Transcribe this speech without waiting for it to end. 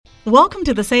Welcome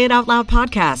to the Say It Out Loud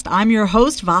podcast. I'm your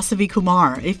host, Vasavi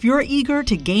Kumar. If you're eager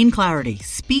to gain clarity,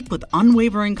 speak with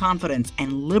unwavering confidence,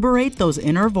 and liberate those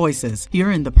inner voices,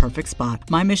 you're in the perfect spot.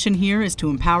 My mission here is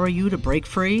to empower you to break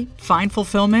free, find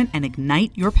fulfillment, and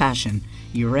ignite your passion.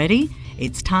 You ready?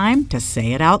 It's time to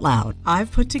say it out loud.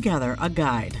 I've put together a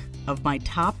guide of my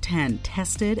top 10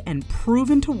 tested and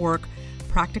proven to work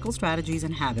practical strategies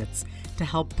and habits to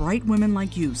help bright women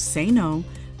like you say no,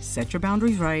 set your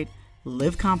boundaries right,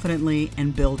 live confidently,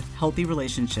 and build healthy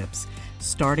relationships,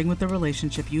 starting with the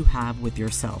relationship you have with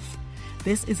yourself.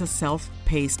 This is a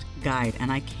self-paced guide,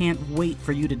 and I can't wait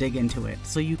for you to dig into it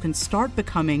so you can start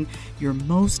becoming your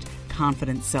most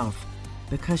confident self,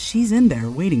 because she's in there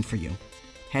waiting for you.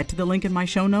 Head to the link in my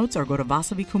show notes or go to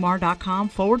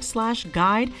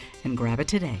vasavikumar.com/guide and grab it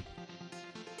today.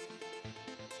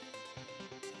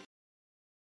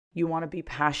 You want to be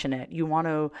passionate. You want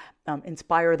to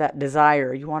inspire that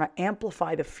desire. You want to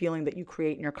amplify the feeling that you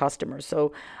create in your customers.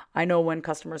 So I know when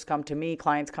customers come to me,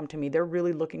 clients come to me, they're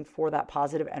really looking for that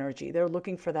positive energy. They're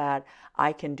looking for that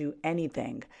I can do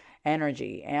anything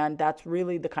energy. And that's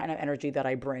really the kind of energy that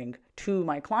I bring to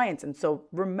my clients. And so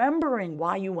remembering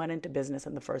why you went into business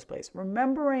in the first place,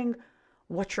 remembering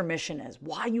what your mission is,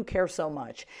 why you care so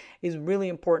much is really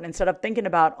important. Instead of thinking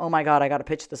about, oh my God, I got to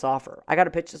pitch this offer.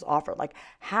 Like,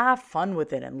 have fun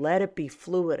with it and let it be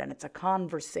fluid. And it's a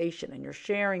conversation and you're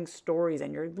sharing stories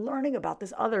and you're learning about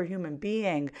this other human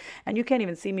being. And you can't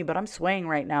even see me, but I'm swaying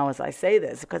right now as I say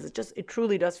this because it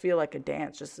truly does feel like a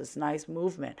dance, just this nice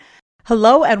movement.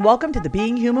 Hello and welcome to the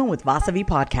Being Human with Vasavi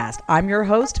podcast. I'm your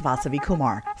host, Vasavi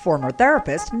Kumar, former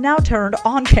therapist, now turned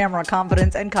on-camera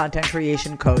confidence and content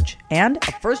creation coach, and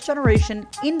a first-generation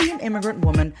Indian immigrant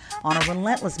woman on a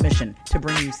relentless mission to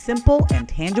bring you simple and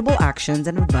tangible actions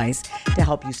and advice to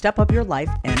help you step up your life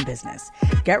and business.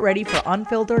 Get ready for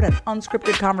unfiltered and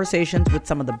unscripted conversations with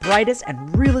some of the brightest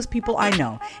and realest people I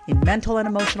know in mental and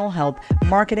emotional health,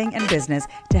 marketing, and business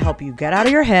to help you get out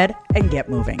of your head and get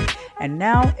moving. And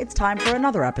now it's time for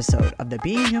another episode of the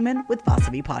Being Human with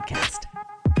Vasavi podcast.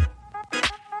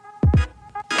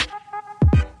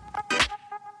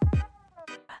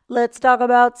 Let's talk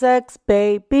about sex,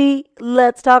 baby.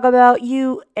 Let's talk about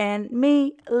you and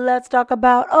me. Let's talk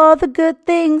about all the good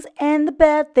things and the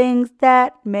bad things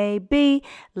that may be.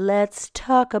 Let's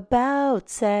talk about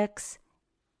sex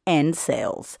and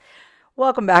sales.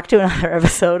 Welcome back to another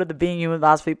episode of the Being Human with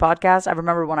Vasavi podcast. I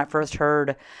remember when I first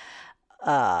heard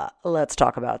let's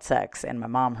talk about sex, and my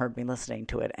mom heard me listening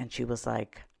to it, and she was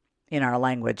like, in our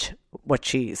language, what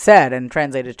she said and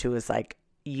translated to is like,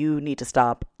 you need to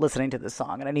stop listening to this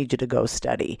song and I need you to go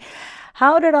study.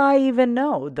 How did I even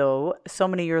know, though, so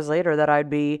many years later, that I'd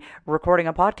be recording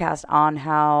a podcast on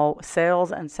how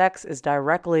sales and sex is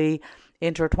directly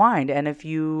intertwined? And if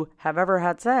you have ever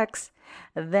had sex,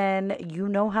 then you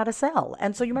know how to sell.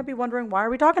 And so you might be wondering, why are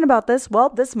we talking about this? Well,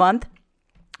 this month,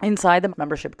 inside the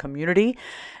membership community,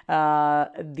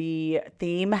 the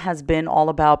theme has been all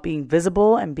about being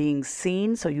visible and being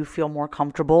seen so you feel more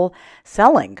comfortable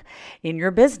selling in your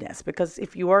business. Because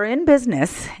if you are in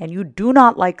business and you do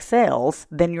not like sales,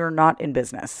 then you're not in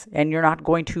business and you're not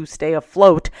going to stay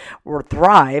afloat or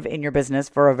thrive in your business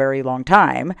for a very long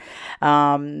time.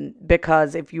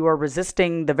 Because if you are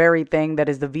resisting the very thing that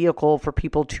is the vehicle for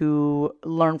people to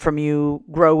learn from you,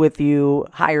 grow with you,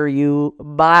 hire you,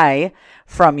 buy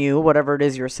from you, whatever it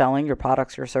is you're selling, your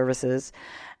products, your services,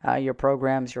 your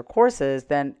programs, your courses,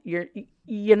 then you're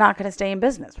not going to stay in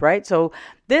business, right? So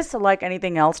this, like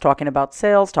anything else, talking about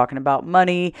sales, talking about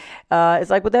money, is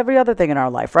like with every other thing in our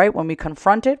life, right? When we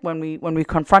confront it, when we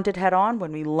confront it head on,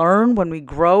 when we learn, when we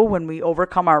grow, when we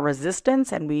overcome our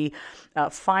resistance, and we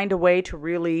find a way to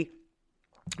really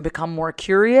become more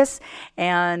curious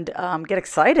and get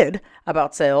excited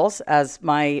about sales, as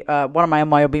my one of my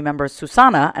MYOB members,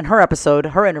 Susana, and her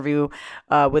interview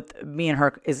with me and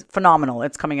her is phenomenal.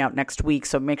 It's coming out next week,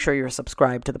 so make sure you're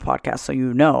subscribed to the podcast so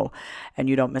you know and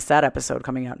you don't miss that episode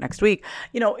coming out next week.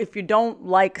 You know, if you don't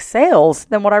like sales,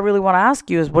 then what I really want to ask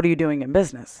you is, what are you doing in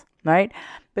business, right?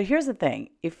 But here's the thing: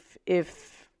 if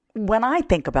when I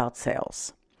think about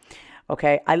sales,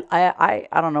 okay, I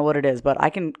don't know what it is, but I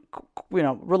can,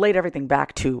 relate everything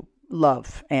back to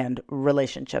love and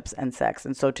relationships and sex.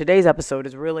 And so today's episode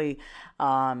is really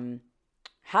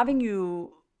having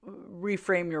you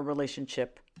reframe your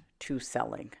relationship to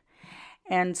selling.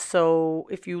 And so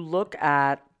if you look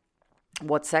at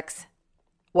what sex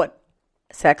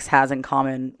has in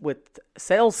common with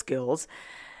sales skills,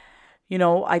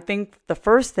 I think the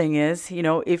first thing is,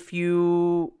 if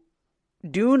you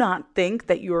do not think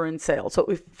that you're in sales. So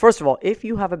first of all, if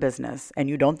you have a business and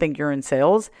you don't think you're in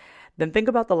sales, then think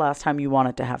about the last time you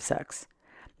wanted to have sex.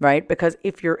 right? Because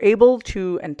if you're able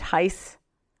to entice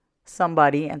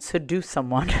somebody and seduce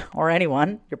someone or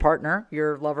anyone, your partner,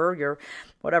 your lover, your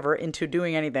whatever, into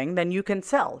doing anything, then you can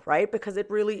sell, right? Because it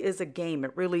really is a game.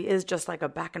 It really is just like a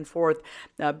back and forth,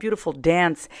 beautiful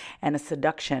dance and a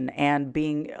seduction and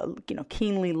being,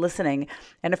 keenly listening.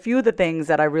 And a few of the things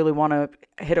that I really want to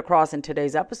hit across in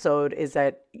today's episode is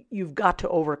that you've got to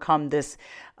overcome this.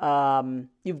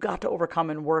 You've got to overcome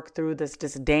and work through this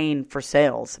disdain for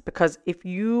sales, because if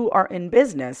you are in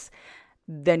business,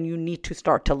 then you need to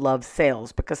start to love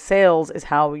sales, because sales is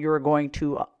how you're going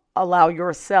to allow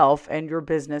yourself and your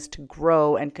business to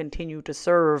grow and continue to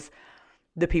serve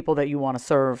the people that you want to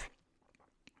serve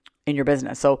in your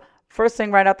business. So first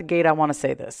thing right out the gate, I want to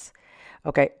say this.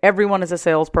 Okay, everyone is a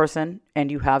salesperson and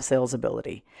you have sales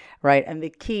ability, right? And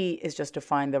the key is just to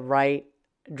find the right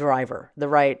driver, the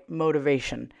right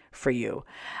motivation for you.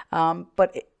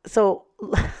 So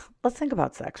let's think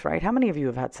about sex, right? How many of you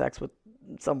have had sex with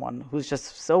someone who's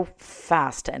just so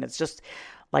fast and it's just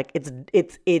like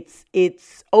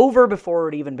it's over before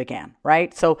it even began,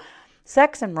 right? So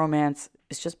sex and romance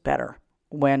is just better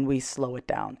when we slow it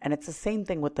down. And it's the same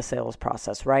thing with the sales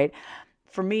process, right?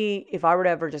 For me, if I were to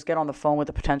ever just get on the phone with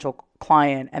a potential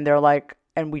client and they're like,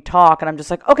 and we talk and I'm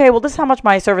just like, okay, well, this is how much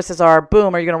my services are.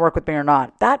 Boom. Are you going to work with me or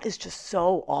not? That is just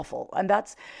so awful. And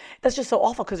that's just so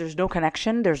awful because there's no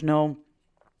connection. There's no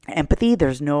empathy.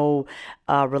 There's no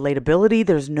relatability.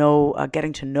 There's no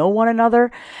getting to know one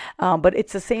another. But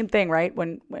it's the same thing, right?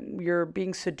 When you're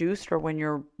being seduced or when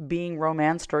you're being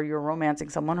romanced or you're romancing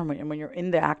someone or when you're in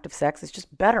the act of sex, it's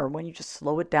just better when you just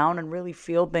slow it down and really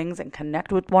feel things and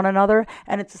connect with one another.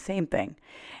 And it's the same thing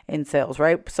in sales,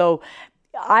 right? So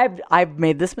I've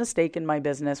made this mistake in my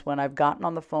business. When I've gotten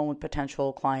on the phone with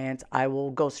potential clients, I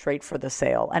will go straight for the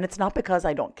sale. And it's not because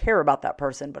I don't care about that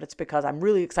person, but it's because I'm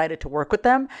really excited to work with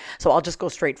them. So I'll just go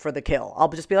straight for the kill. I'll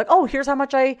just be like, oh, here's how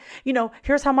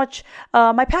much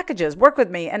my package is. Work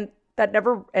with me. And that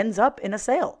never ends up in a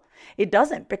sale. It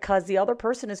doesn't, because the other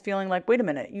person is feeling like, wait a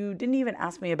minute, you didn't even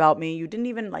ask me about me. You didn't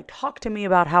even talk to me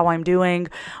about how I'm doing,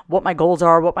 what my goals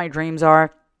are, what my dreams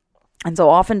are. And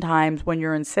so oftentimes when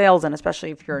you're in sales, and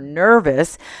especially if you're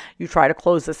nervous, you try to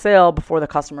close the sale before the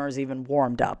customer is even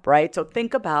warmed up, right? So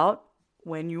think about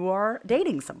when you are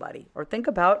dating somebody, or think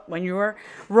about when you are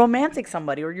romancing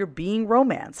somebody or you're being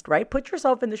romanced, right? Put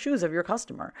yourself in the shoes of your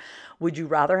customer. Would you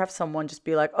rather have someone just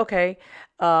be like, okay,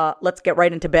 let's get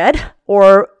right into bed?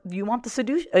 Or you want the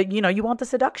seduction, you want the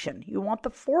seduction, you want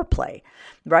the foreplay,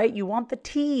 right? You want the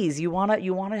tease, you want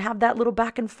to have that little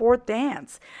back and forth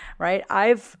dance, right?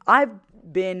 I've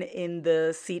been in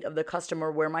the seat of the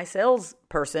customer where my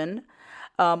salesperson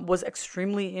was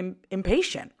extremely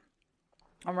impatient.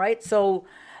 All right. So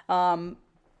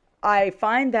I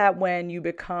find that when you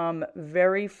become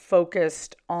very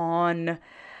focused on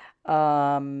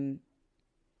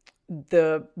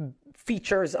the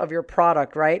features of your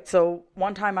product, right? So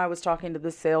one time I was talking to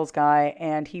the sales guy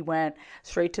and he went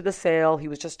straight to the sale. He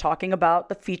was just talking about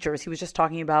the features. He was just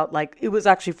talking about it was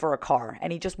actually for a car,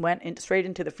 and he just went straight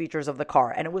into the features of the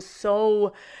car. And it was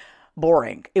so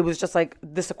boring. It was just like,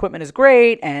 this equipment is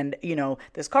great, and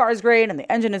this car is great, and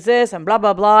the engine is this, and blah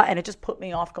blah blah. And it just put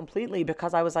me off completely,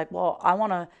 because I was like, well, I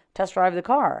want to test drive the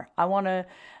car. I want to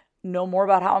know more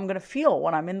about how I'm going to feel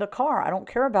when I'm in the car. I don't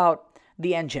care about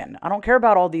the engine. I don't care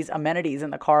about all these amenities in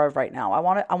the car right now. I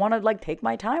want to take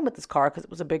my time with this car, because it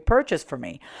was a big purchase for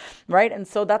me, right? And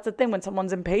so that's the thing. When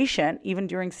someone's impatient, even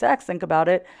during sex, think about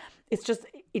it. It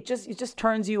just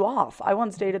turns you off. I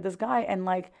once dated this guy, and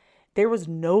there was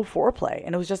no foreplay,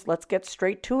 and it was just, let's get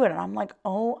straight to it. And I'm like,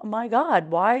 oh my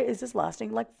God, why is this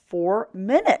lasting 4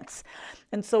 minutes?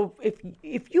 And so if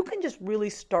you can just really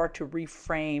start to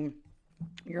reframe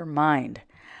your mind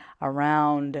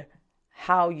around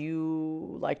how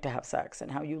you like to have sex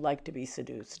and how you like to be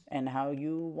seduced and how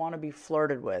you want to be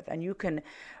flirted with, and you can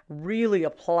really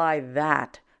apply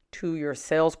that to your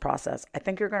sales process, I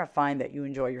think you're going to find that you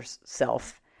enjoy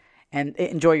yourself. And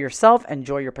enjoy yourself,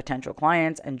 enjoy your potential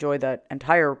clients, enjoy the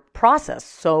entire process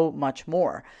so much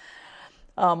more.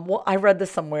 Well, I read this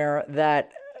somewhere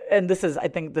that, and I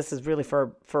think this is really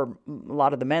for a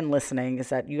lot of the men listening, is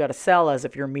that you got to sell as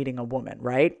if you're meeting a woman,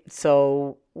 right?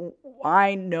 So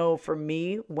I know for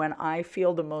me, when I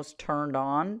feel the most turned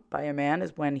on by a man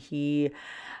is when he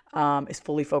is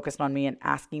fully focused on me and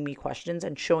asking me questions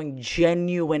and showing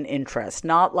genuine interest,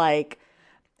 not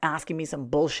asking me some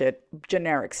bullshit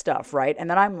generic stuff, right? And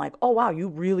then I'm like, oh wow, you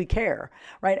really care,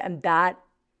 right? And that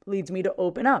leads me to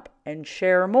open up and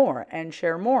share more.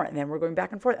 And then we're going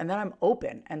back and forth, and then I'm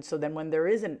open. And so then when there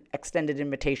is an extended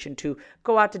invitation to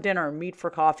go out to dinner, meet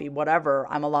for coffee, whatever,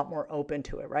 I'm a lot more open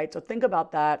to it, right? So think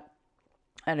about that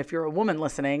And if you're a woman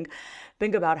listening,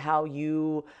 think about how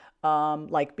you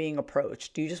like being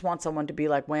approached. Do you just want someone to be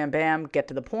like, wham, bam, get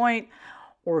to the point?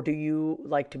 Or do you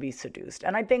like to be seduced?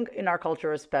 And I think in our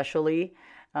culture especially,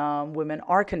 women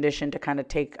are conditioned to kind of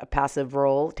take a passive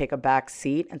role, take a back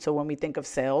seat. And so when we think of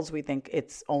sales, we think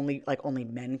it's only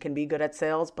men can be good at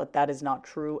sales, but that is not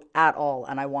true at all.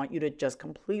 And I want you to just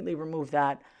completely remove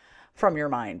that from your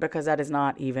mind, because that is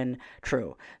not even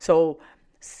true. So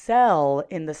sell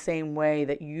in the same way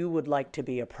that you would like to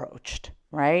be approached,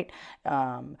 right?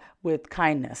 With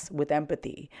kindness, with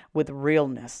empathy, with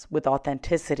realness, with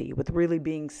authenticity, with really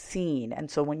being seen.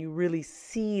 And so when you really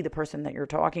see the person that you're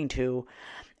talking to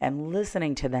and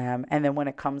listening to them, and then when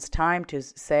it comes time to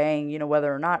saying,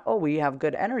 whether or not, oh, we have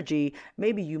good energy,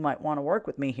 maybe you might want to work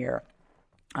with me here.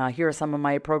 Here are some of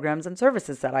my programs and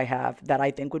services that I have that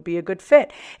I think would be a good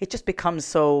fit. It just becomes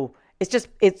so,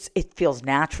 it feels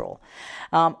natural.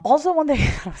 Also, one thing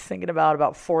I was thinking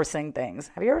about forcing things.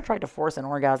 Have you ever tried to force an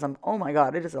orgasm? Oh my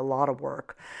God, it is a lot of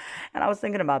work. And I was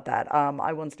thinking about that.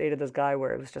 I once dated this guy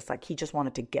where it was just like, he just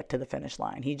wanted to get to the finish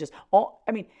line.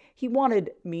 He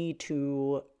wanted me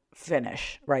to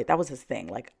finish, right? That was his thing.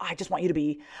 Like, I just want you to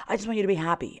be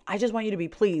happy. I just want you to be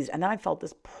pleased. And then I felt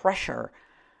this pressure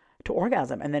to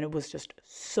orgasm. And then it was just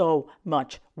so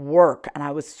much work. And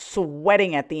I was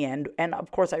sweating at the end. And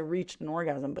of course I reached an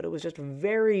orgasm, but it was just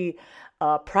very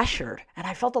pressured. And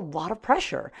I felt a lot of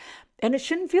pressure. And it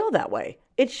shouldn't feel that way.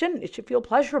 It shouldn't. It should feel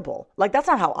pleasurable. Like, that's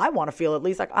not how I want to feel, at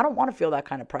least. Like, I don't want to feel that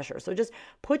kind of pressure. So just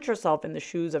put yourself in the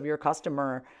shoes of your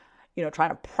customer, trying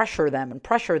to pressure them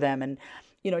and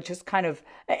just kind of,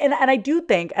 and I do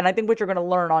think, and I think what you're going to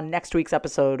learn on next week's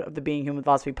episode of the Being Human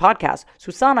Philosophy podcast,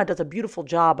 Susanna does a beautiful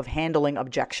job of handling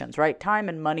objections, right? Time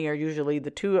and money are usually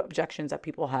the two objections that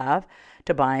people have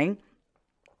to buying.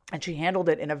 And she handled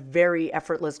it in a very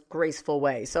effortless, graceful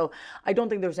way. So I don't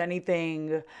think there's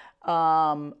anything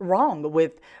wrong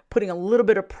with putting a little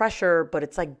bit of pressure, but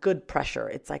it's like good pressure.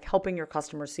 It's like helping your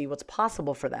customers see what's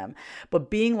possible for them.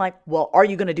 But being like, well, are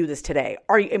you going to do this today?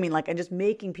 And just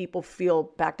making people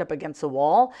feel backed up against the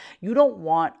wall. You don't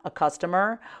want a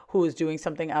customer who is doing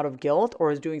something out of guilt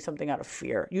or is doing something out of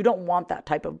fear. You don't want that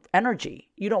type of energy.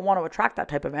 You don't want to attract that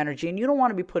type of energy, and you don't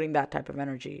want to be putting that type of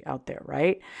energy out there,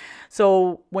 right?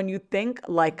 So when you think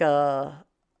like a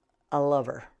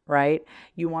lover, right?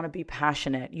 You want to be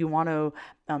passionate. You want to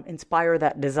inspire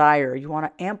that desire. You want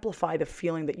to amplify the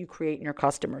feeling that you create in your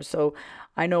customers. So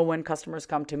I know when customers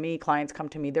come to me, clients come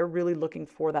to me, they're really looking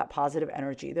for that positive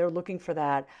energy. They're looking for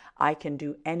that I can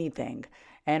do anything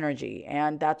energy.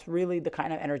 And that's really the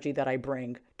kind of energy that I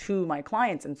bring to my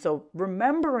clients. And so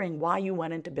remembering why you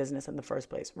went into business in the first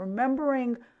place,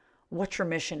 remembering what your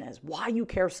mission is, why you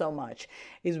care so much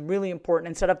is really important.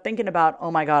 Instead of thinking about,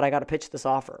 oh my God, I got to pitch this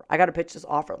offer.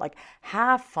 Like,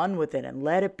 have fun with it and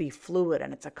let it be fluid.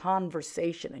 And it's a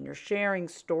conversation, and you're sharing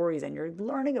stories, and you're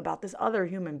learning about this other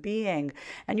human being.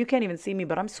 And you can't even see me,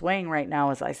 but I'm swaying right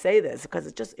now as I say this, because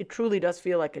it truly does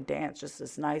feel like a dance, just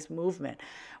this nice movement.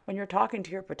 When you're talking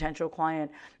to your potential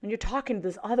client, when you're talking to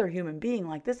this other human being,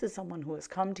 like, this is someone who has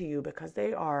come to you because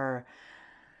they are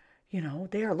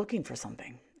looking for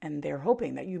something. And they're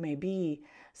hoping that you may be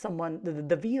someone,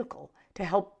 the vehicle to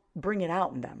help bring it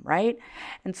out in them, right?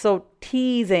 And so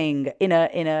teasing in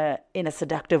a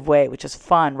seductive way, which is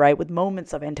fun, right? With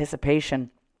moments of anticipation,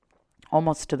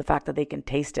 almost to the fact that they can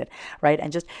taste it, right?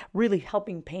 And just really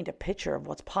helping paint a picture of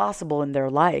what's possible in their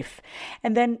life.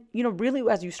 And then, really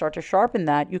as you start to sharpen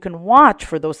that, you can watch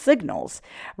for those signals,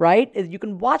 right? You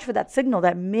can watch for that signal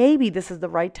that maybe this is the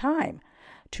right time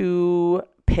to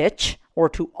pitch or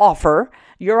to offer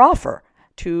your offer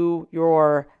to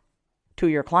your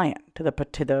client, to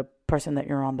the person that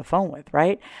you're on the phone with,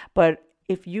 right? But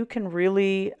if you can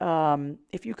really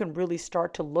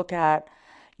start to look at,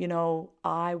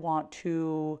 I want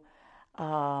to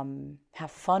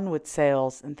have fun with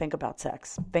sales, and think about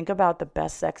sex. Think about the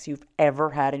best sex you've ever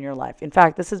had in your life. In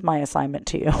fact, this is my assignment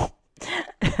to you.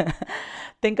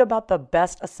 Think about the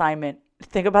best assignment.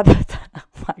 I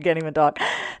can't even talk.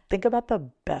 Think about the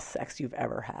best sex you've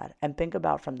ever had, and think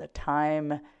about from the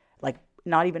time, like,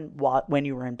 not even when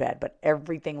you were in bed, but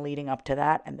everything leading up to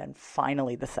that, and then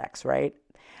finally the sex, right?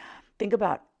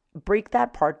 Break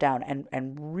that part down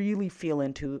and really feel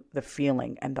into the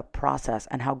feeling and the process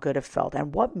and how good it felt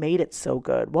and what made it so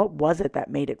good. What was it that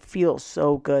made it feel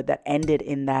so good, that ended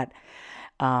in that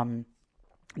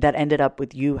that ended up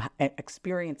with you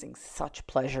experiencing such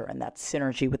pleasure and that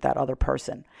synergy with that other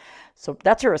person. So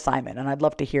that's your assignment, and I'd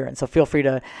love to hear it. And so feel free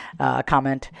to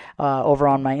comment over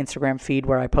on my Instagram feed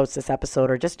where I post this episode,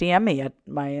 or just DM me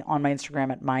on my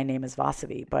Instagram at my name is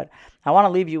Vasavi. But I want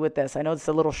to leave you with this. I know it's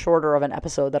a little shorter of an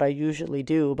episode that I usually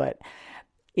do, but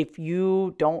if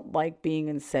you don't like being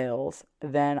in sales,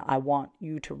 then I want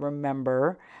you to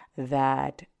remember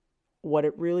that what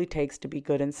it really takes to be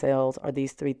good in sales are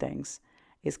these three things: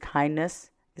 is kindness,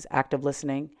 is active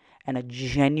listening, and a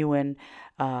genuine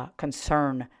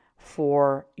concern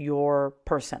for your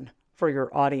person, for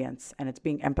your audience, and it's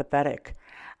being empathetic.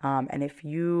 And if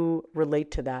you relate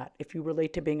to that, if you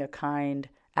relate to being a kind,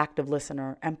 active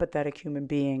listener, empathetic human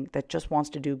being that just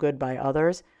wants to do good by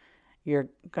others, you're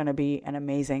going to be an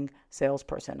amazing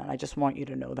salesperson. And I just want you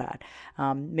to know that.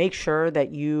 Make sure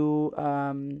that you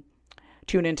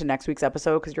tune into next week's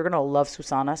episode, because you're going to love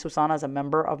Susanna. Susanna is a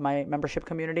member of my membership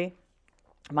community,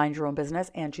 Mind Your Own Business,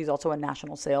 and she's also a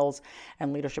national sales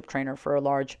and leadership trainer for a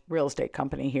large real estate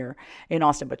company here in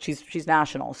Austin, but she's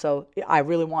national. So I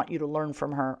really want you to learn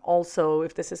from her. Also,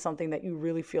 if this is something that you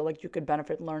really feel like you could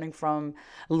benefit learning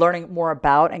more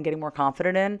about and getting more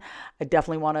confident in, I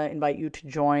definitely want to invite you to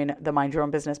join the Mind Your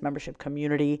Own Business membership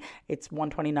community. It's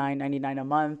 $129.99 a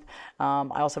month.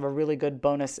 I also have a really good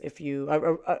bonus if you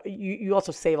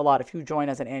also save a lot if you join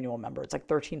as an annual member. It's like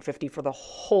 $13.50 for the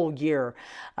whole year.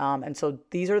 And so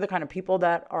these are the kind of people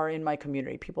that are in my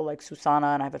community, people like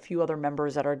Susanna, and I have a few other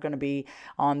members that are going to be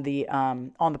on the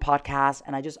podcast.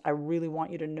 And I really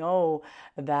want you to know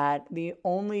that the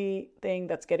only thing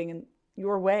that's getting in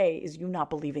your way is you not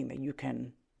believing that you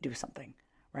can do something,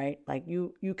 right? Like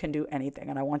you can do anything.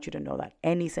 And I want you to know that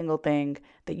any single thing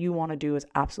that you want to do is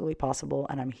absolutely possible.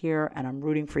 And I'm here and I'm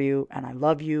rooting for you and I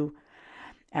love you.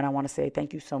 And I want to say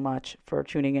thank you so much for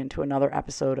tuning in to another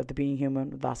episode of the Being Human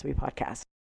with Vasavi podcast.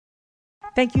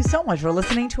 Thank you so much for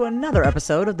listening to another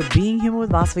episode of the Being Human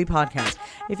with Vasavi podcast.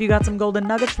 If you got some golden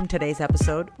nuggets from today's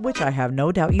episode, which I have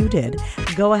no doubt you did,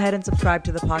 go ahead and subscribe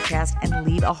to the podcast and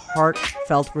leave a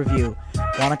heartfelt review.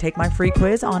 Want to take my free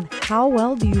quiz on how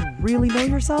well do you really know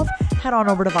yourself? Head on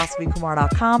over to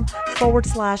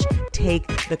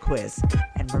vasavikumar.com/take the quiz.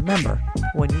 And remember,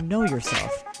 when you know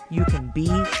yourself, you can be,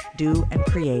 do, and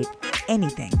create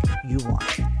anything you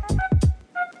want.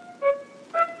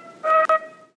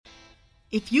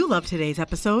 If you love today's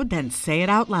episode, then say it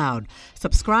out loud.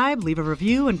 Subscribe, leave a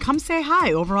review, and come say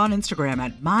hi over on Instagram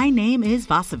at My Name is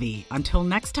Vasavi. Until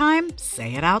next time,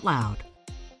 say it out loud.